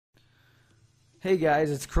Hey guys,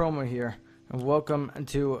 it's Chroma here, and welcome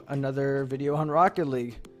to another video on Rocket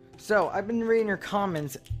League. So, I've been reading your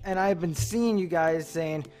comments, and I've been seeing you guys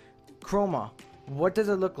saying, Chroma, what does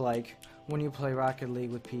it look like when you play Rocket League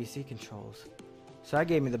with PC controls? So that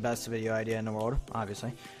gave me the best video idea in the world,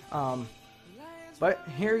 obviously. But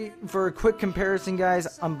here, for a quick comparison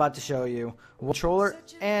guys, I'm about to show you a controller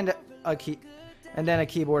and then a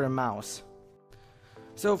keyboard and mouse.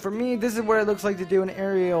 So for me, this is what it looks like to do an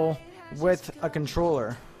aerial with a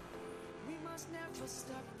controller.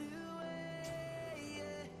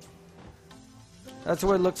 That's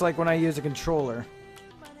what it looks like when I use a controller.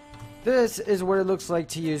 This is what it looks like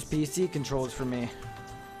to use PC controls for me.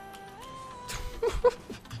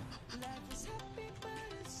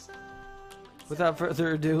 Without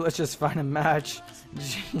further ado, let's just find a match.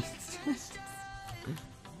 Jesus.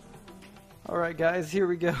 Alright guys, here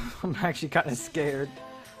we go. I'm actually kind of scared.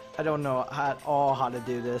 I don't know at all how to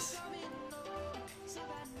do this.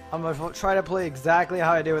 I'm going to try to play exactly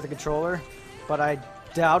how I did with the controller, but I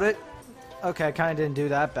doubt it. Okay, I kind of didn't do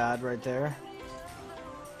that bad right there.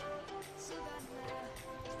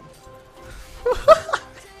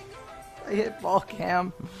 I hit ball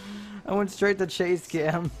cam. I went straight to chase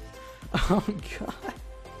cam. Oh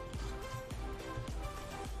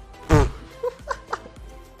god.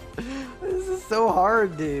 This is so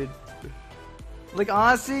hard, dude. Like,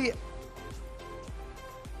 honestly,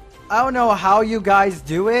 I don't know how you guys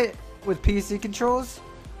do it with PC controls.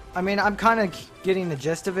 I mean, I'm kind of getting the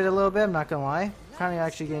gist of it a little bit, I'm not gonna lie. Kind of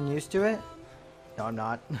actually getting used to it. No, I'm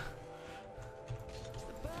not.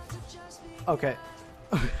 Okay.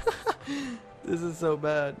 This is so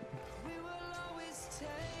bad.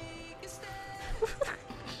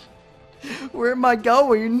 Where am I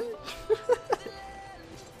going?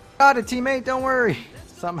 Got it, teammate, don't worry.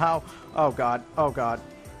 Somehow. Oh god, oh god.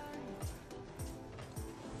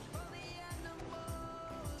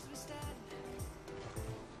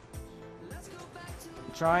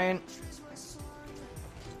 Trying.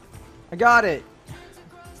 I got it.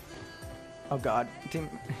 Oh god,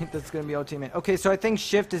 that's gonna be all teammate. Okay, so I think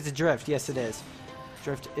shift is the drift. Yes, it is.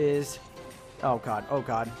 Drift is. Oh god, oh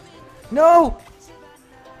god. No.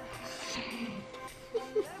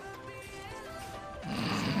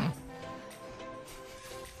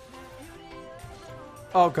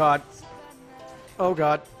 Oh god. Oh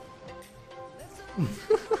god.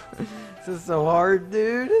 This is so hard,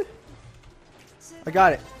 dude. I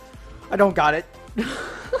got it. I don't got it.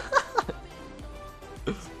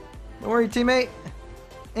 Don't worry, teammate.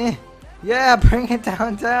 Yeah, bring it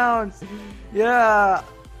downtown. Yeah.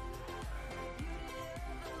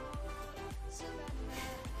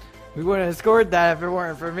 We wouldn't have scored that if it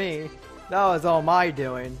weren't for me. That was all my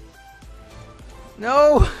doing.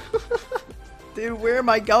 No. Dude, where am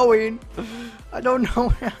I going? I don't know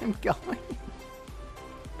where I'm going.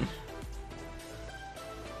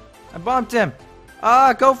 I bumped him.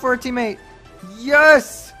 Ah, go for it, teammate.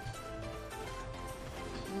 Yes!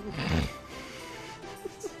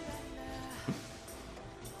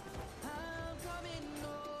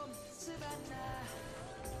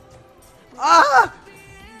 Ah!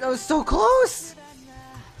 That was so close!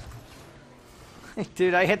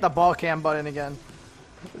 Dude, I hit the ball cam button again.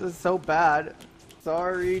 This is so bad.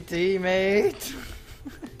 Sorry, teammate.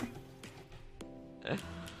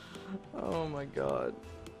 Oh my god.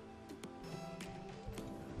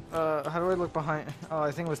 How do I look behind? Oh,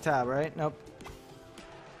 I think it was tab, right? Nope.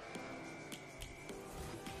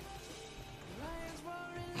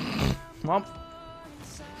 Mom.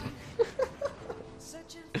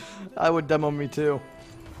 I would demo me too.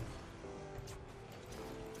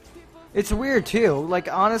 It's weird too.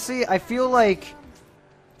 Like, honestly, I feel like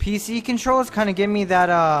PC controls kind of give me that,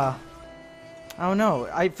 I don't know.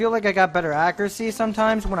 I feel like I got better accuracy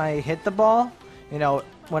sometimes when I hit the ball. You know,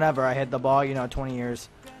 whenever I hit the ball, you know, 20 years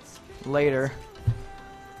later.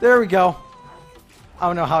 There we go. I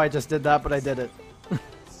don't know how I just did that, but I did it.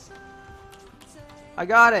 I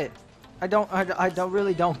got it. I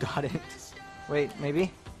really don't got it. Wait,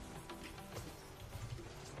 maybe?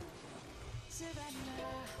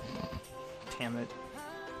 Damn it.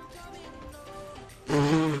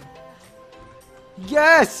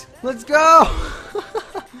 Yes! Let's go!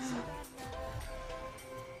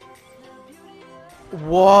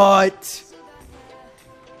 What?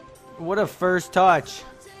 What a first touch.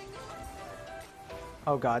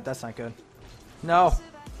 Oh god, that's not good. No.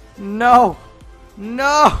 No!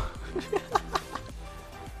 No!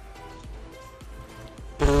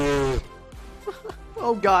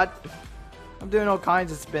 Oh god. I'm doing all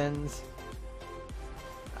kinds of spins.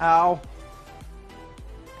 Ow.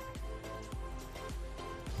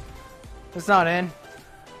 It's not in.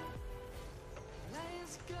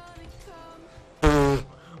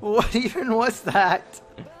 What even was that?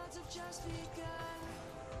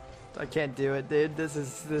 I can't do it, dude. This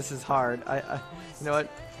is hard. You know what?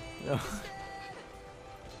 No.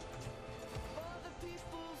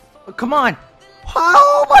 Oh, come on!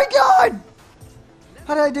 Oh my god!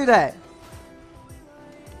 How did I do that?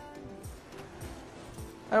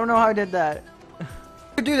 I don't know how I did that.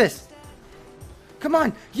 Do this. Come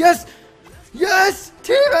on! Yes! Yes!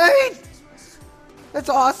 Teammate! That's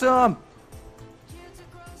awesome!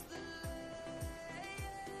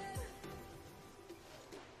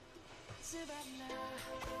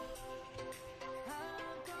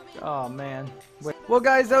 Oh man. Wait. Well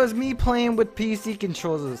guys, that was me playing with PC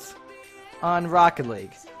controllers on Rocket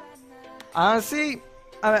League. Honestly,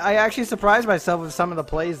 I actually surprised myself with some of the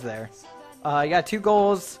plays there. I got 2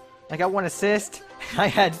 goals, I got 1 assist, I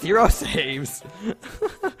had 0 saves.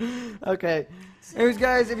 Okay. Anyways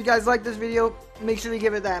guys, if you guys like this video, make sure to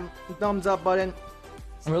give it that thumbs up button.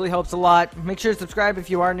 It really helps a lot. Make sure to subscribe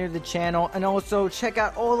if you are new to the channel, and also check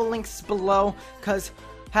out all the links below, because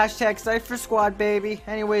 #CypherSquad, baby.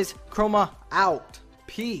 Anyways, Chroma out.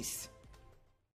 Peace.